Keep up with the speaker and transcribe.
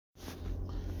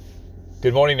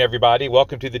Good morning, everybody.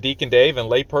 Welcome to the Deacon Dave and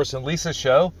Layperson Lisa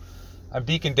show. I'm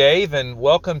Deacon Dave, and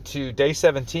welcome to day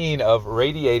 17 of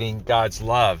Radiating God's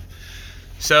Love.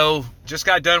 So, just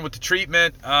got done with the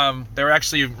treatment. They're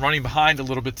actually running behind a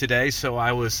little bit today, so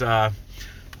I was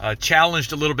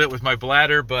challenged a little bit with my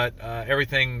bladder, but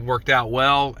everything worked out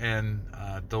well, and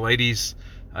the ladies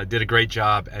did a great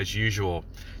job as usual.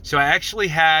 So I actually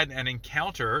had an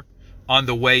encounter on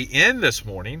the way in this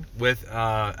morning with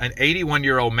an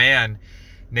 81-year-old man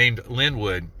named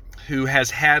Linwood, who has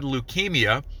had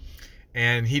leukemia,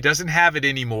 and he doesn't have it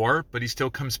anymore, but he still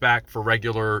comes back for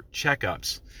regular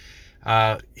checkups.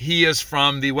 He is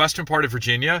from the western part of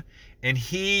Virginia, and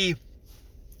he's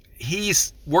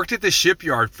worked at the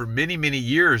shipyard for many, many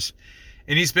years,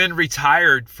 and he's been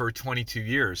retired for 22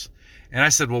 years. And I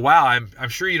said, well, wow, I'm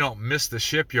sure you don't miss the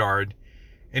shipyard.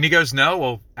 And he goes, no,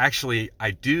 well, actually,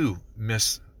 I do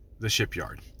miss the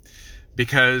shipyard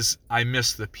because I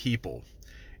miss the people.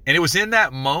 And it was in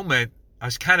that moment I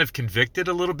was kind of convicted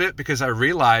a little bit because I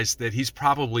realized that he's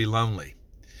probably lonely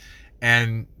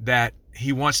and that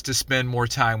he wants to spend more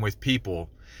time with people.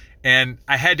 And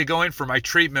I had to go in for my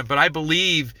treatment, but I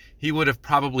believe he would have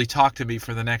probably talked to me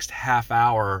for the next half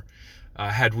hour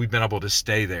had we been able to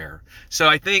stay there. So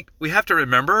I think we have to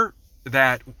remember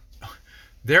that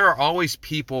there are always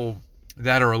people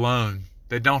that are alone,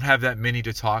 that don't have that many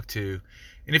to talk to.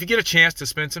 And if you get a chance to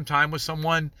spend some time with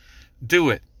someone, do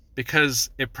it, because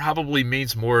it probably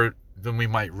means more than we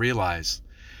might realize.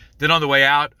 Then on the way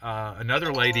out,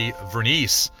 another lady,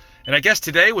 Vernice, and I guess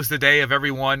today was the day of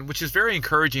everyone, which is very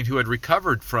encouraging, who had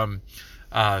recovered from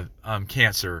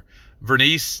cancer.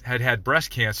 Vernice had breast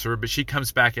cancer, but she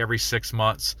comes back every 6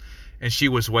 months, and she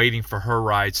was waiting for her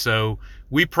ride. So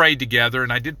we prayed together,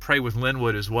 and I did pray with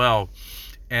Linwood as well.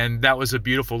 And that was a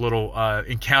beautiful little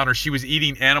encounter. She was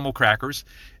eating animal crackers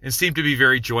and seemed to be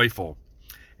very joyful.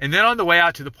 And then on the way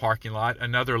out to the parking lot,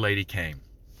 another lady came.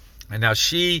 And now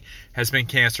she has been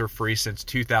cancer-free since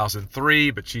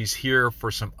 2003, but she's here for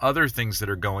some other things that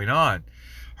are going on.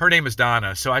 Her name is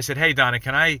Donna. So I said, hey, Donna,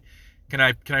 can I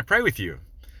pray with you?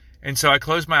 And so I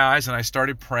closed my eyes and I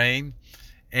started praying.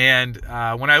 And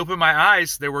when I opened my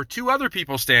eyes, there were two other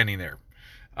people standing there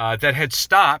that had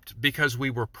stopped because we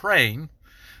were praying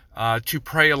to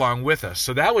pray along with us.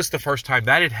 So that was the first time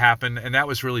that had happened, and that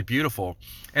was really beautiful.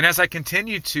 And as I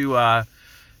continued to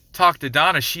talk to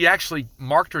Donna, she actually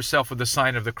marked herself with the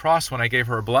sign of the cross when I gave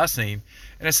her a blessing.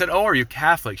 And I said, oh, are you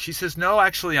Catholic? She says, no,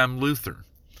 actually, I'm Lutheran.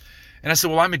 And I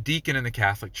said, well, I'm a deacon in the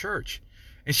Catholic Church.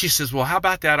 And she says, well, how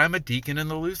about that? I'm a deacon in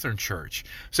the Lutheran Church.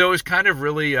 So it was kind of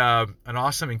really an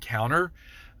awesome encounter.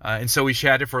 And so we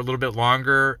chatted for a little bit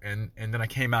longer, and then I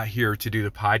came out here to do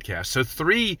the podcast. So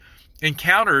 3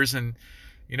 encounters, and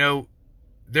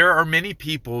there are many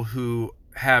people who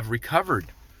have recovered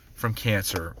from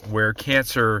cancer, where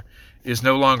cancer is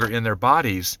no longer in their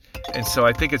bodies. And so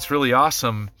I think it's really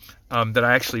awesome that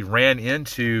I actually ran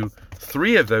into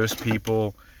 3 of those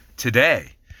people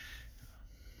today.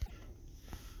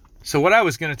 So what I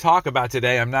was going to talk about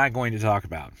today, I'm not going to talk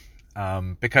about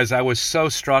because I was so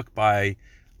struck by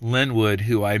Linwood,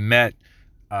 who I met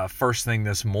first thing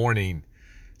this morning.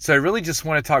 So I really just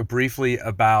want to talk briefly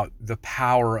about the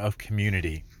power of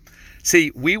community.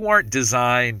 See, we weren't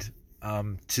designed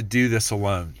to do this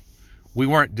alone. We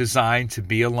weren't designed to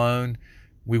be alone.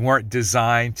 We weren't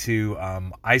designed to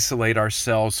isolate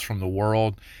ourselves from the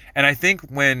world. And I think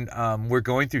when we're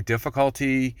going through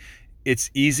difficulty,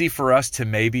 it's easy for us to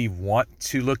maybe want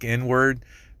to look inward,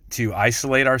 to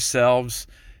isolate ourselves.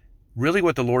 Really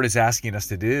what the Lord is asking us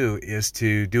to do is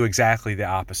to do exactly the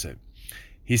opposite.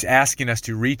 He's asking us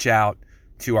to reach out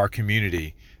to our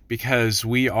community because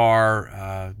we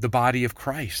are the body of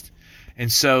Christ.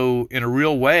 And so in a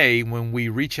real way, when we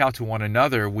reach out to one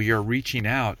another, we are reaching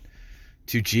out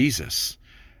to Jesus.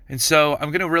 And so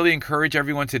I'm going to really encourage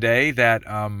everyone today that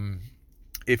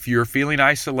if you're feeling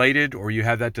isolated or you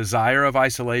have that desire of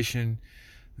isolation,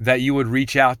 that you would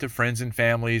reach out to friends and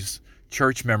families,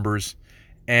 church members,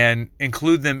 and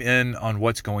include them in on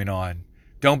what's going on.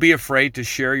 Don't be afraid to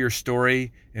share your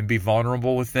story and be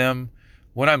vulnerable with them.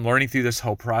 What I'm learning through this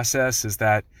whole process is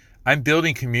that I'm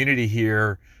building community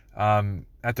here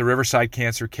at the Riverside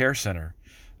Cancer Care Center.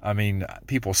 I mean,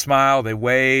 people smile, they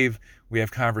wave, we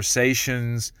have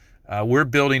conversations. We're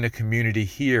building a community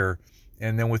here.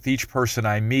 And then with each person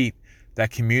I meet,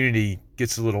 that community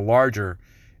gets a little larger.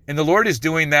 And the Lord is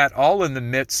doing that all in the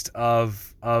midst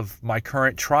of my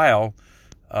current trial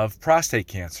of prostate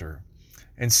cancer.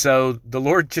 And so the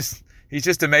Lord He's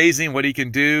just amazing what He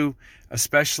can do,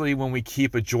 especially when we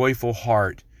keep a joyful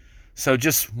heart. So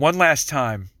just one last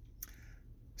time,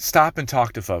 stop and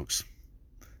talk to folks.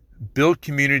 Build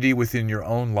community within your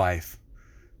own life.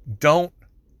 Don't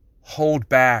hold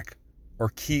back or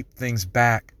keep things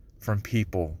back from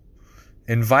people.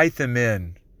 Invite them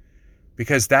in,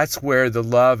 because that's where the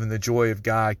love and the joy of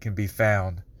God can be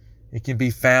found. It can be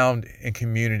found in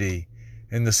community,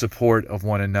 in the support of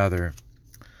one another.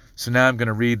 So now I'm going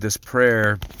to read this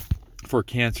prayer for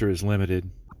Cancer is Limited.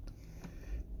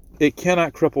 It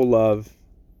cannot cripple love.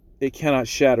 It cannot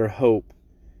shatter hope.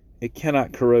 It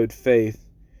cannot corrode faith.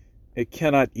 It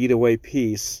cannot eat away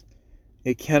peace.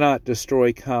 It cannot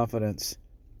destroy confidence.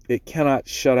 It cannot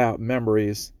shut out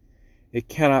memories. It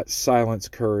cannot silence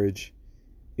courage.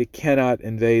 It cannot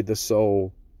invade the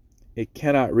soul. It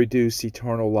cannot reduce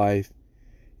eternal life.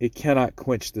 It cannot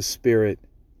quench the spirit.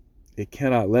 It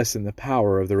cannot lessen the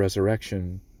power of the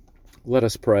resurrection. Let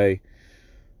us pray.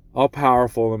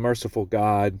 All-powerful and merciful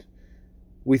God,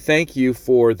 we thank you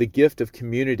for the gift of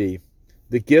community,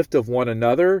 the gift of one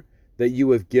another that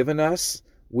you have given us.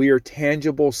 We are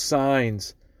tangible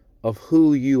signs of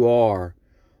who you are.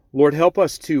 Lord, help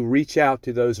us to reach out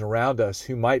to those around us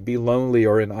who might be lonely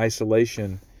or in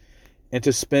isolation and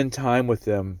to spend time with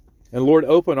them. And Lord,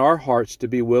 open our hearts to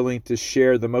be willing to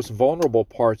share the most vulnerable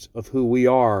parts of who we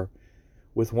are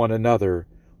with one another.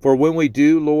 For when we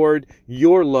do, Lord,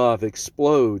 your love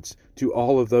explodes to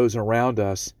all of those around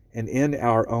us and in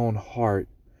our own heart.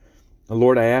 And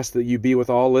Lord, I ask that you be with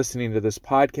all listening to this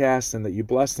podcast and that you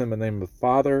bless them in the name of the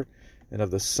Father and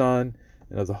of the Son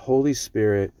and of the Holy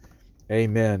Spirit.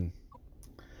 Amen.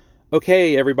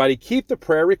 Okay, everybody, keep the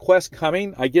prayer requests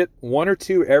coming. I get one or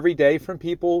two every day from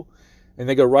people, and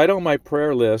they go right on my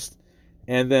prayer list.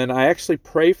 And then I actually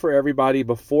pray for everybody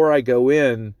before I go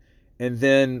in, and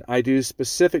then I do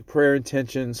specific prayer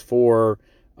intentions for,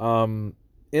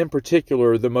 in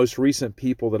particular, the most recent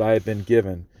people that I have been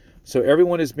given. So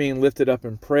everyone is being lifted up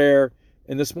in prayer.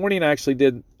 And this morning I actually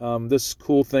did this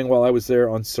cool thing while I was there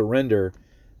on surrender.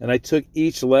 And I took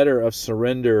each letter of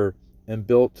surrender and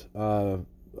built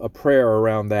a prayer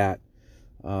around that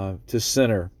to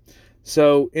center.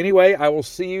 So anyway, I will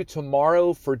see you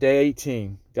tomorrow for day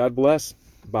 18. God bless.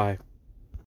 Bye.